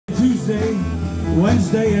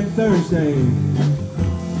Wednesday and Thursday.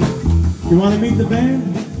 You want to meet the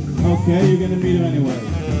band? Okay, you're going to meet them anyway.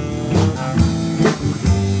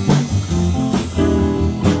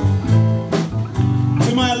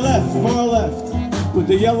 To my left, far left, with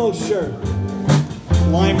the yellow shirt,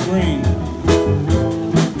 lime green.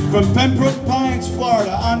 From Pembroke Pines,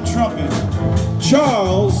 Florida, on trumpet,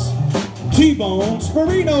 Charles T-Bone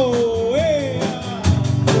Sperino. Hey!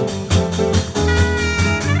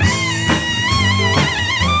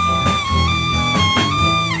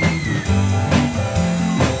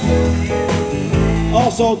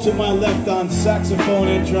 Also to my left on saxophone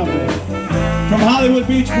and trumpet, from Hollywood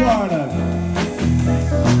Beach, Florida,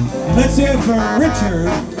 let's hear it for Richard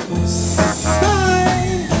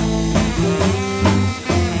Stein.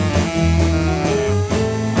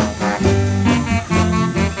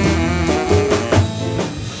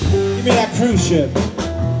 Give me that cruise ship.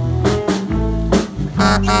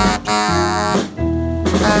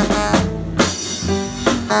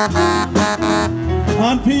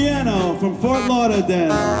 On piano from Fort Lauderdale,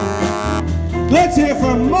 let's hear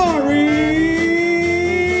from Maury.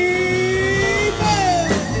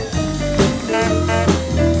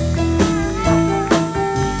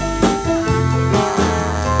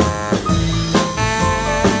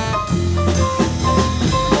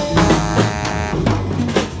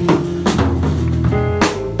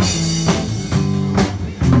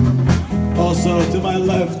 Also to my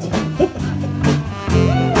left,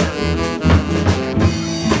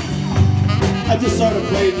 I just started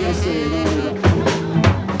playing yesterday. Don't worry about it.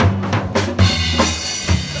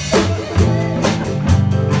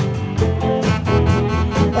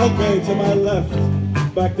 Okay, to my left,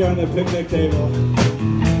 back there on the picnic table,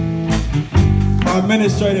 our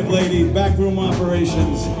administrative lady, backroom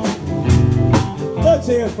operations. Let's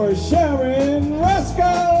hear it for Sharon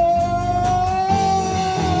Roscoe.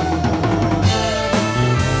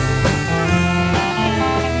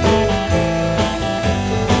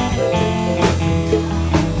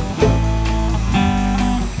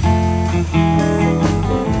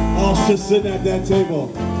 Just sitting at that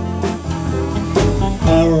table,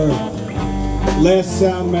 our last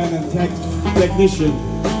sound man and technician,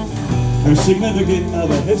 her significant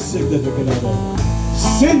other, his significant other,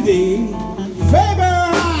 Cindy Faber.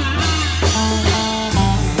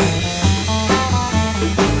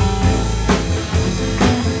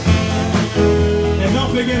 And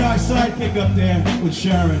don't forget our sidekick up there with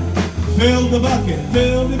Sharon. Fill the bucket,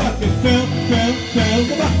 fill the bucket, fill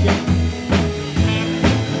the bucket.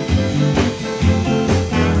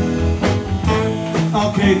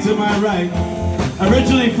 Okay, to my right,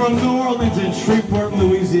 originally from New Orleans and Shreveport,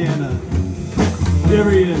 Louisiana. Here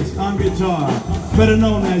he is, on guitar, better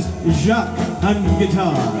known as Jacques on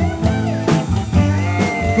guitar.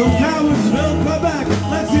 From Cowansville, Quebec,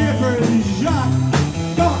 let's hear for Jacques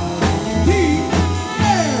D.R.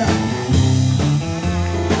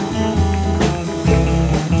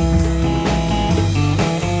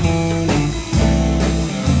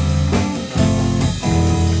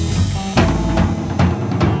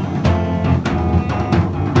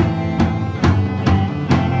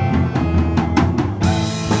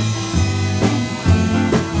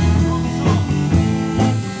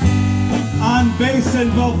 Bass and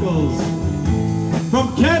vocals,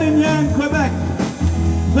 from Carignan, Quebec,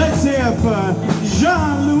 let's hear for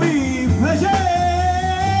Jean-Louis Paget.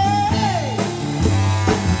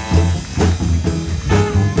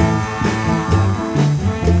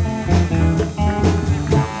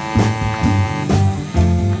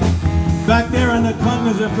 Back there on the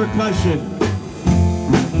congas and percussion,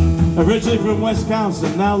 originally from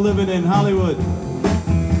Wisconsin, now living in Hollywood,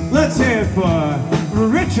 let's hear for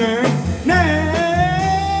Richard Ness.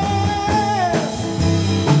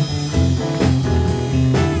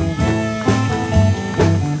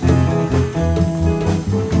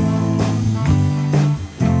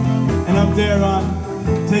 And up there on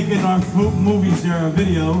taking our movies there, our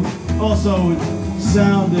video, also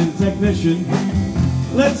sound and technician,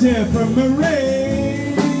 let's hear from Marie.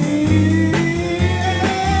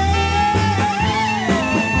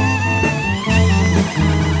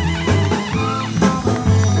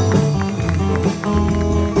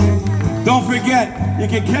 Don't forget, you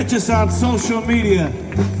can catch us on social media,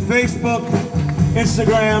 Facebook,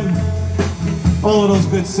 Instagram, all of those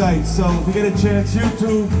good sites. So if you get a chance,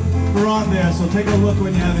 YouTube, we're on there, so take a look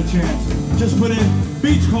when you have a chance. Just put in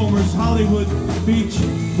Beachcombers, Hollywood Beach,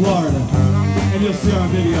 Florida, and you'll see our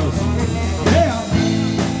videos. Yeah!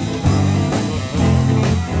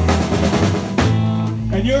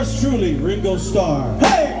 And yours truly, Ringo Starr.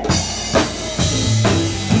 Hey!